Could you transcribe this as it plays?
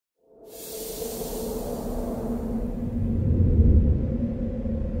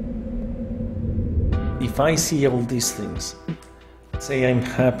if I see all these things, say I'm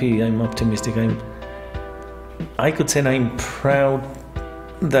happy, I'm optimistic, I could say I'm proud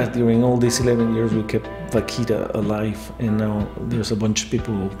that during all these 11 years we kept Vaquita alive, and now there's a bunch of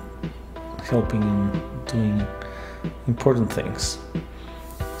people helping and doing important things.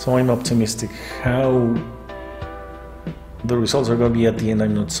 So I'm optimistic. How the results are going to be at the end,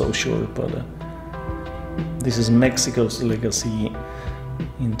 I'm not so sure, but this is Mexico's legacy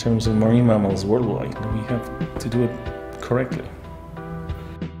in terms of marine mammals worldwide. We have to do it correctly.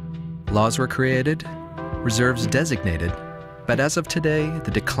 Laws were created, reserves designated, but as of today,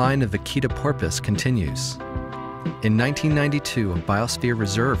 the decline of vaquita porpoise continues. In 1992, a biosphere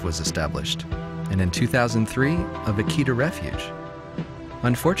reserve was established, and in 2003, a vaquita refuge.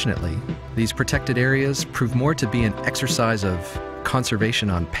 Unfortunately, these protected areas prove more to be an exercise of conservation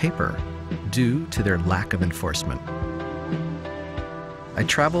on paper due to their lack of enforcement. I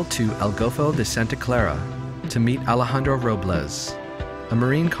traveled to El Golfo de Santa Clara to meet Alejandro Robles, a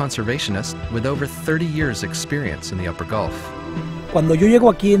marine conservationist with over 30 years' experience in the Upper Gulf. Cuando yo llego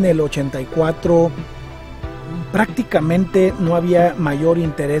aquí en el 84, prácticamente no había mayor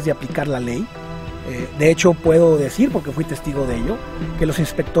interés de aplicar la ley. De hecho, puedo decir, porque fui testigo de ello, que los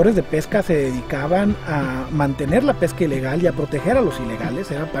inspectores de pesca se dedicaban a mantener la pesca ilegal y a proteger a los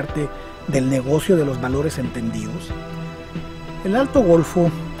ilegales. Era parte del negocio de los valores entendidos. El Alto Golfo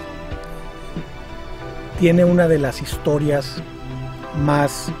tiene una de las historias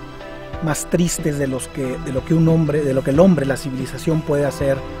más tristes de lo que el hombre, la civilización puede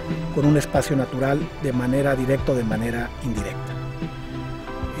hacer con un espacio natural de manera directa o de manera indirecta.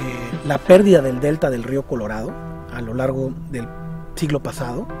 La pérdida del delta del río Colorado a lo largo del siglo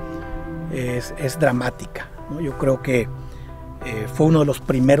pasado es dramática, ¿no? Yo creo que fue uno de los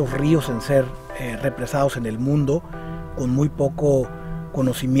primeros ríos en ser represados en el mundo, con muy poco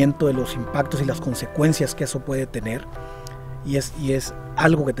conocimiento de los impactos y las consecuencias que eso puede tener, y es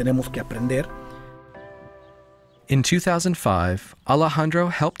algo que tenemos que aprender. In 2005, Alejandro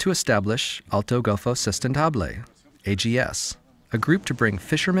helped to establish Alto Golfo Sustentable, AGS, a group to bring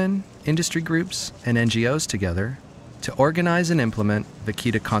fishermen, industry groups, and NGOs together to organize and implement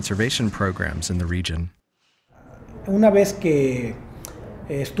vaquita conservation programs in the region. Una vez que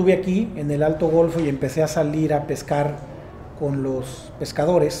estuve aquí en el Alto Golfo y empecé a salir a pescar con los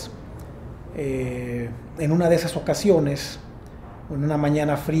pescadores, en una de esas ocasiones, en una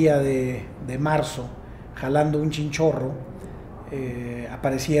mañana fría de marzo, jalando un chinchorro,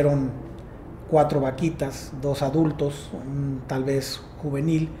 aparecieron 4 vaquitas, 2 adultos, tal vez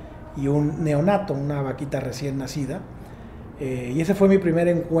juvenil, y un neonato, una vaquita recién nacida. Y ese fue mi primer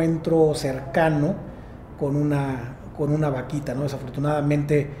encuentro cercano con una vaquita, ¿no?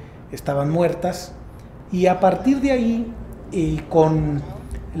 Desafortunadamente estaban muertas, y a partir de ahí, y con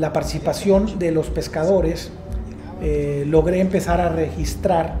la participación de los pescadores, logré empezar a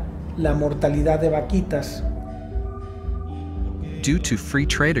registrar la mortalidad de vaquitas. Due to free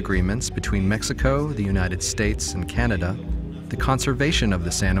trade agreements between Mexico, the United States, and Canada, the conservation of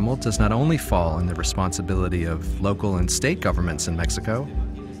this animal does not only fall in the responsibility of local and state governments in Mexico,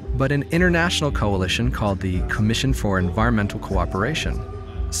 but an international coalition called the Commission for Environmental Cooperation,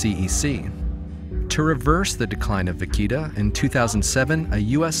 CEC. To reverse the decline of vaquita, in 2007, a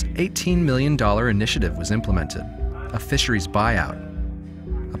U.S. $18 million initiative was implemented, a fisheries buyout,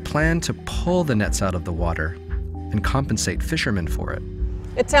 a plan to pull the nets out of the water and compensate fishermen for it.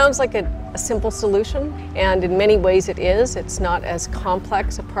 It sounds like a simple solution, and in many ways it is. It's not as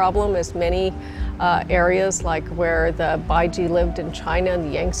complex a problem as many areas like where the Baiji lived in China and the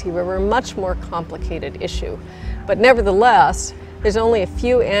Yangtze River, a much more complicated issue. But nevertheless, there's only a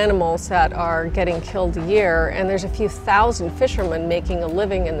few animals that are getting killed a year, and there's a few thousand fishermen making a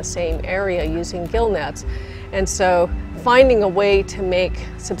living in the same area using gill nets. And so finding a way to make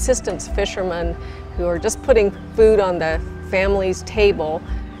subsistence fishermen who are just putting food on the family's table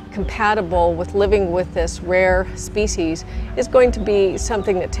compatible with living with this rare species is going to be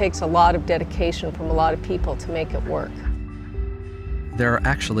something that takes a lot of dedication from a lot of people to make it work. There are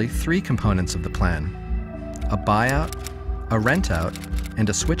actually 3 components of the plan: a buyout, a rent-out, and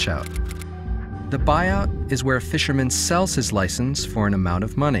a switch-out. The buyout is where a fisherman sells his license for an amount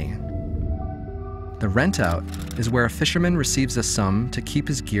of money. The rent-out is where a fisherman receives a sum to keep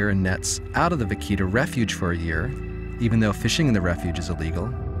his gear and nets out of the vaquita refuge for a year, even though fishing in the refuge is illegal.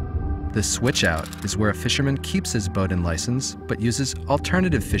 The switch-out is where a fisherman keeps his boat and license, but uses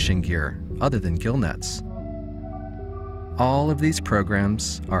alternative fishing gear other than gill nets. All of these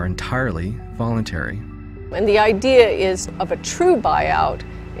programs are entirely voluntary. And the idea is of a true buyout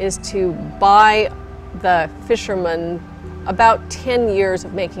is to buy the fisherman about 10 years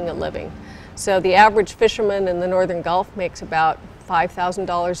of making a living. So the average fisherman in the Northern Gulf makes about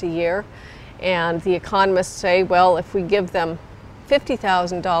 $5,000 a year, and the economists say, well, if we give them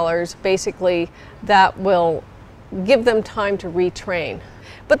 $50,000, basically that will give them time to retrain.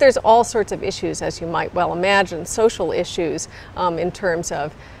 But there's all sorts of issues, as you might well imagine, social issues in terms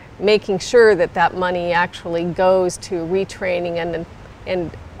of making sure that that money actually goes to retraining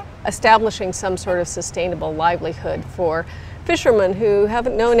and establishing some sort of sustainable livelihood for fishermen who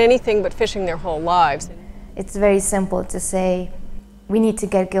haven't known anything but fishing their whole lives. It's very simple to say, we need to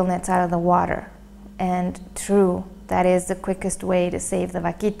get gill nets out of the water. And true, that is the quickest way to save the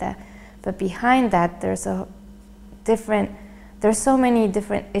vaquita. But behind that, there's so many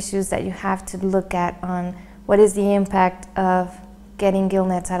different issues that you have to look at on what is the impact of getting gill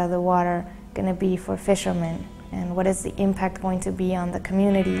nets out of the water going to be for fishermen, and what is the impact going to be on the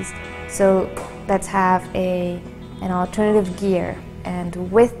communities. So let's have an alternative gear,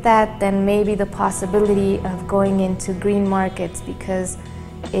 and with that then maybe the possibility of going into green markets, because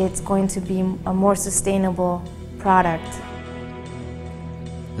it's going to be a more sustainable product.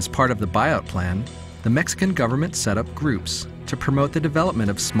 As part of the buyout plan, the Mexican government set up groups to promote the development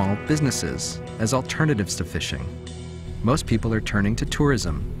of small businesses as alternatives to fishing. Most people are turning to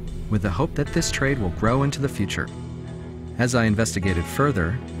tourism, with the hope that this trade will grow into the future. As I investigated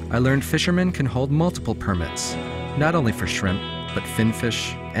further, I learned fishermen can hold multiple permits, not only for shrimp, but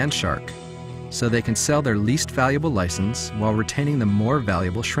finfish and shark, so they can sell their least valuable license while retaining the more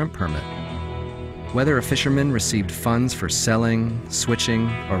valuable shrimp permit. Whether a fisherman received funds for selling, switching,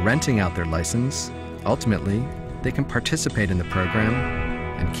 or renting out their license, ultimately, they can participate in the program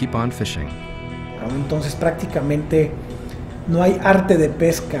and keep on fishing. Entonces prácticamente no hay arte de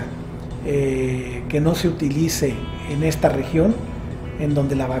pesca que no se utilice en esta región, en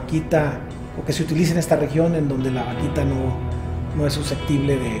donde la vaquita, o que se utilice en esta región en donde la vaquita no es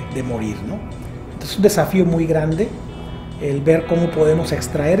susceptible de morir, ¿no? Entonces es un desafío muy grande el ver cómo podemos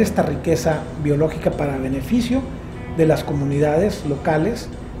extraer esta riqueza biológica para beneficio de las comunidades locales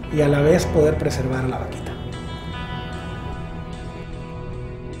y a la vez poder preservar a la vaquita.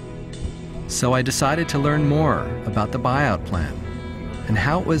 So I decided to learn more about the buyout plan and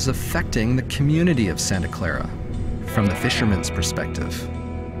how it was affecting the community of Santa Clara from the fisherman's perspective.